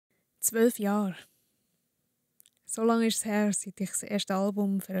12 Jahre. So lange ist es her, seit ich das erste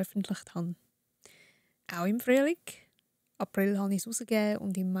Album veröffentlicht habe. Auch im Frühling. April habe ich es rausgegeben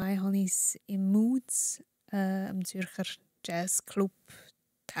und im Mai habe ich es im Moods, am Zürcher Jazzclub,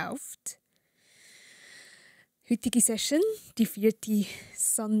 getauft. Heutige Session, die 4.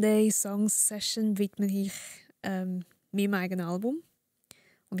 Sunday Songs Session, widme ich meinem eigenen Album.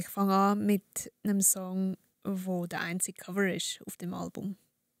 Und ich fange an mit einem Song, wo der einzige Cover ist auf dem Album.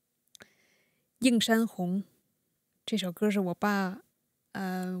 Ying Shan Hong 这首歌是我爸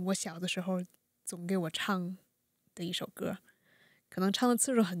我小的时候总给我唱的一首歌，可能唱的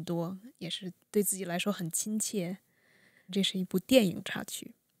次数很多，也是对自己来说很亲切。这是一部电影插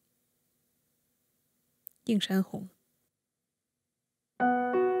曲。映山红。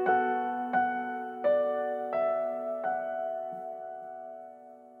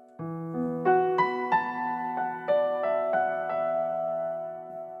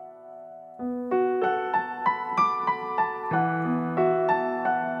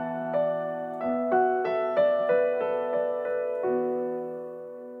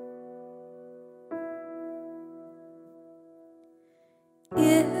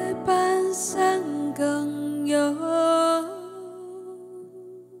夜半三更又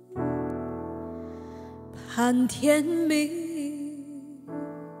盼天明，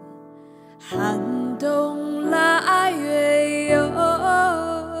寒冬腊月又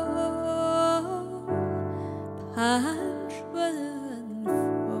盼春风。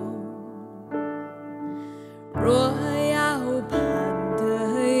若要盼得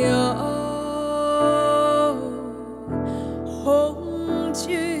有红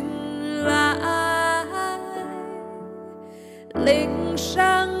军来，岭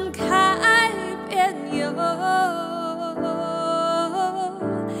上开遍有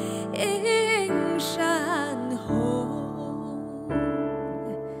映山红，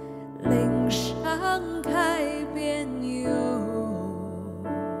岭上开遍有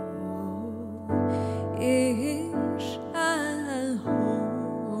映山红，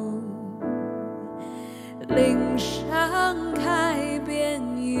岭上开遍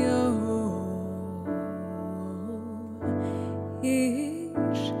有映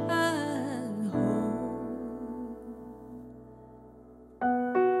山红。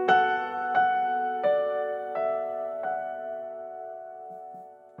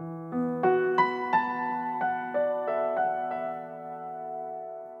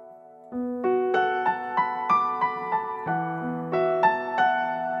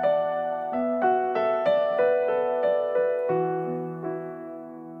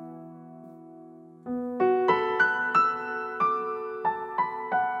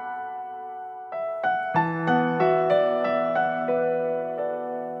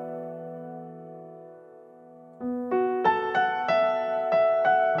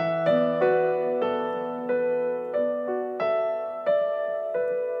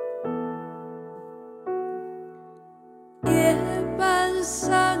夜半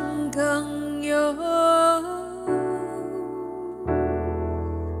三更又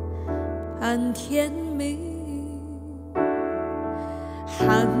盼天明，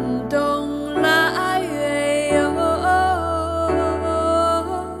寒冬腊月又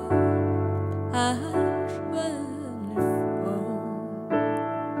盼春风。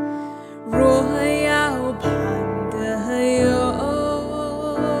若要盼得有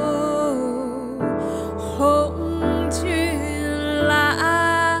红军来，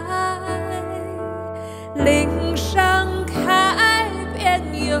岭上开遍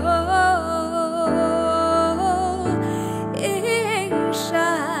有映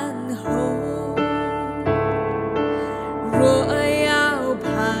山红。若要盼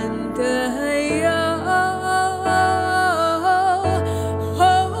得有红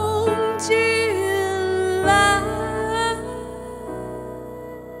军来，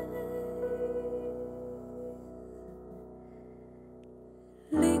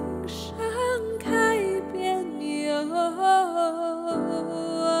岭上开遍有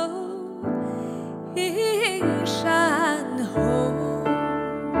映山红，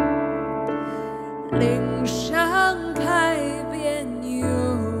岭上开遍有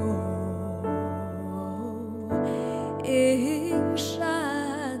映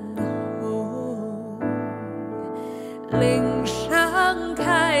山红，岭上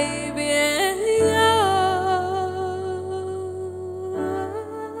开遍有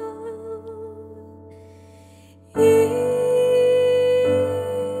映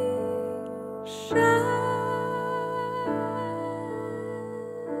山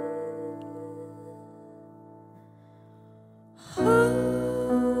红。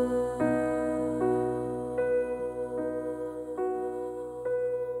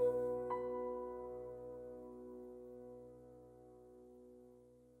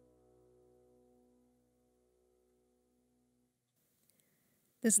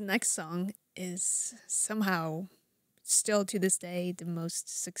This next song is somehow still to this day the most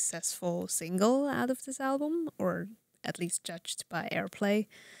successful single out of this album, or at least judged by airplay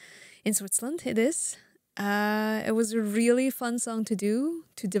in Switzerland. It is. It was a really fun song to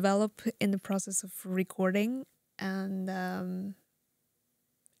develop in the process of recording, and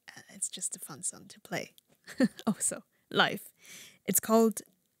it's just a fun song to play. Also, live. It's called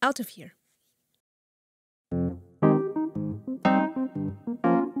Out of Here.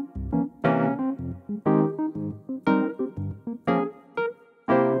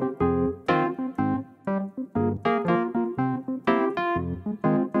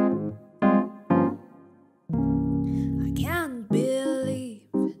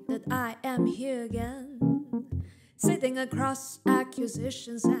 Here again, sitting across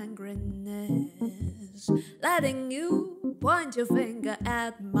accusations and grimness, letting you point your finger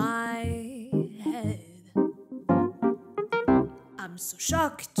at my head. I'm so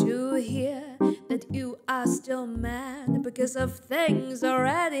shocked to hear that you are still mad because of things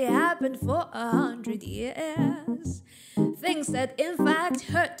already happened for 100 years. Things that in fact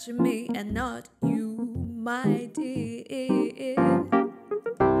hurt me and not you, my dear.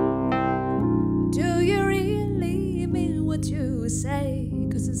 Do you really mean what you say?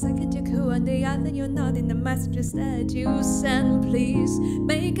 'Cause the second you're cool and the other you're not in the messages that you send. Please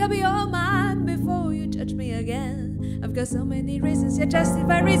make up your mind before you judge me again. I've got so many reasons, yeah,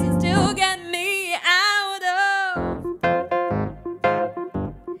 justified reasons to get me out of.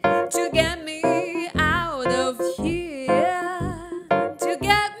 To get me out of here. To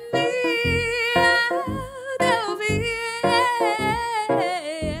get me out of here.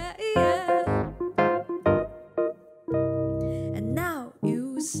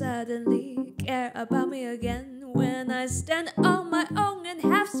 Suddenly care about me again when I stand on my own and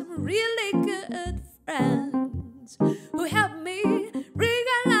have some really good friends who help me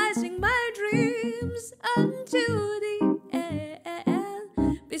realizing my dreams until the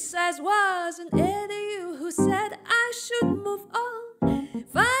end. Besides, wasn't it you who said I should move on,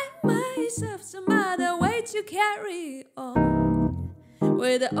 find myself some other way to carry on,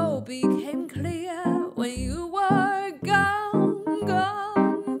 where the all became clear when you were gone,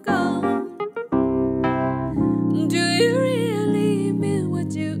 gone. Do you really mean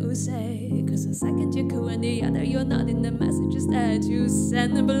what you say? 'Cause the second you're cool and the other you're not in the messages that you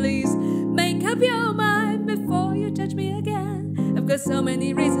send. Please make up your mind before you judge me again. I've got so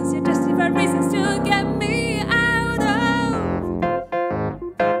many reasons, yeah, justified reasons to get me out of.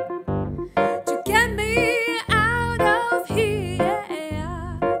 To get me out of here.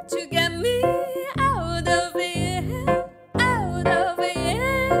 To get me out of here. Out of here.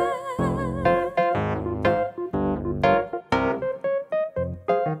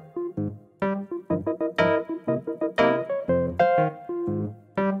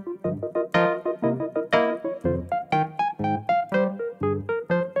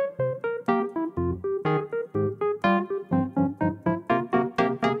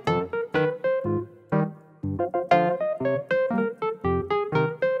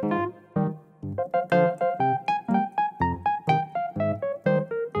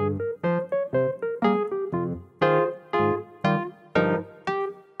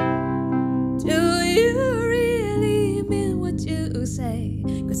 Say,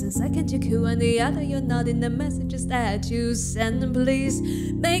 'cause the second you're cool and the other you're not in the messages that you send. And please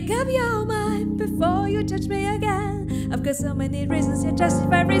make up your mind before you judge me again. I've got so many reasons, yeah,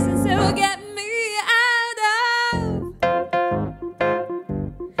 justified reasons to get me out of.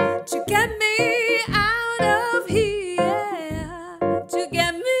 To get me out of here. To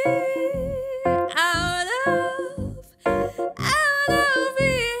get me out of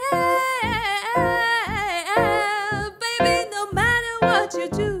here. Baby, no matter what you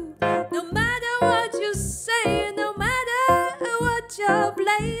do, no matter what you say, no matter what you're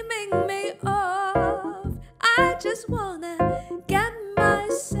blaming me of, I just wanna get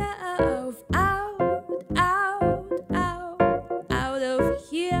myself out, out, out, out of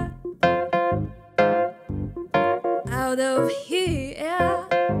here. Out of here.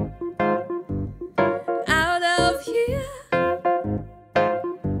 Out of here.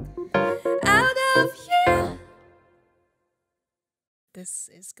 Out of here. This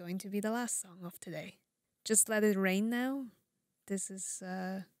is going to be the last song of today. Just Let It Rain Now. This is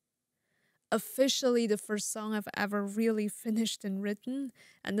officially the first song I've ever really finished and written,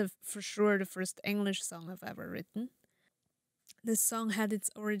 and for sure the first English song I've ever written. This song had its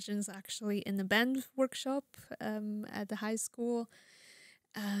origins actually in a band workshop at the high school,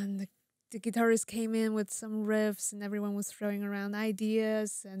 and the guitarist came in with some riffs and everyone was throwing around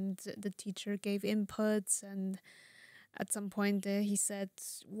ideas, and the teacher gave inputs, and at some point he said,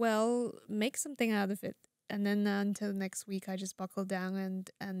 well, make something out of it. And then until next week, I just buckled down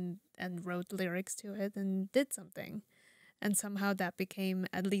and wrote lyrics to it and did something. And somehow that became,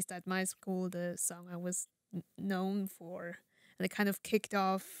 at least at my school, the song I was known for. And it kind of kicked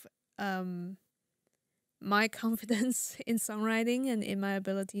off my confidence in songwriting and in my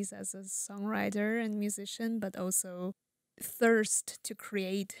abilities as a songwriter and musician, but also thirst to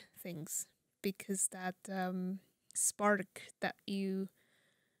create things, because that spark that you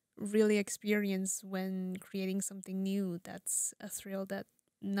really experience when creating something new, that's a thrill that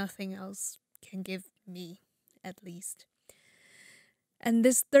nothing else can give me, at least. And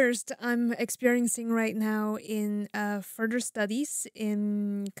this thirst I'm experiencing right now in further studies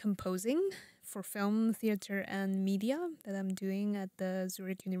in composing for film, theater, and media that I'm doing at the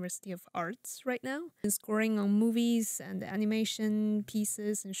Zurich University of Arts right now. And scoring on movies and animation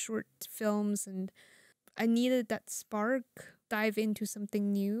pieces and short films, and I needed that spark, dive into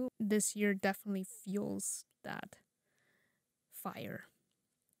something new. This year definitely fuels that fire.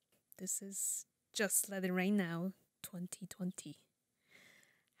 This is Just Let It Rain Now 2020.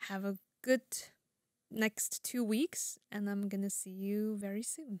 Have a good next 2 weeks, and I'm gonna see you very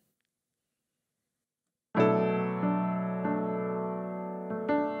soon.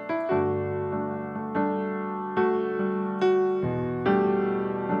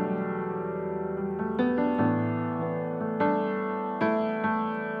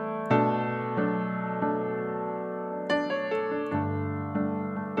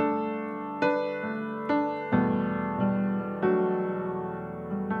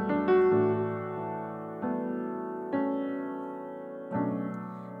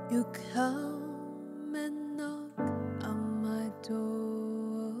 You come and knock on my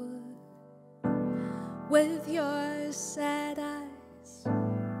door with your sad eyes,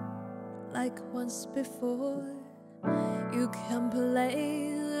 like once before. You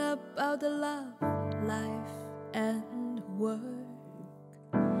complain about the love, life, and work.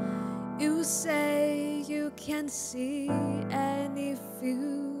 You say you can't see any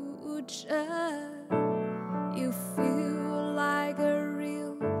future. You feel like a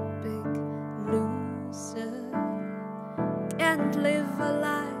real big loser. Can't live a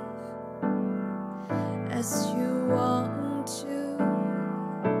life as you want to.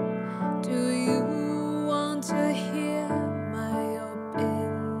 Do you want to hear my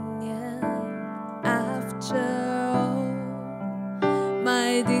opinion? After all,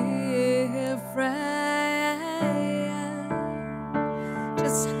 my dear friend,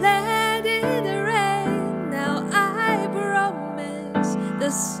 just let it rain now. I promise the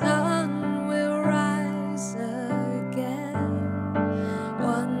sun will rise again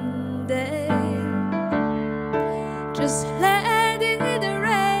one day. Just let it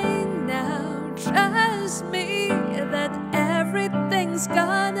rain now. Trust me that everything's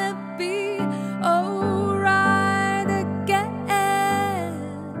gonna be alright again.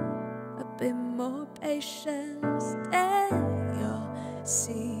 A bit more patience, then you'll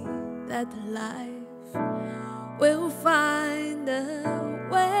see that life will find a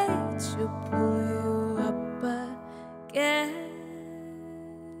way to pull you up again.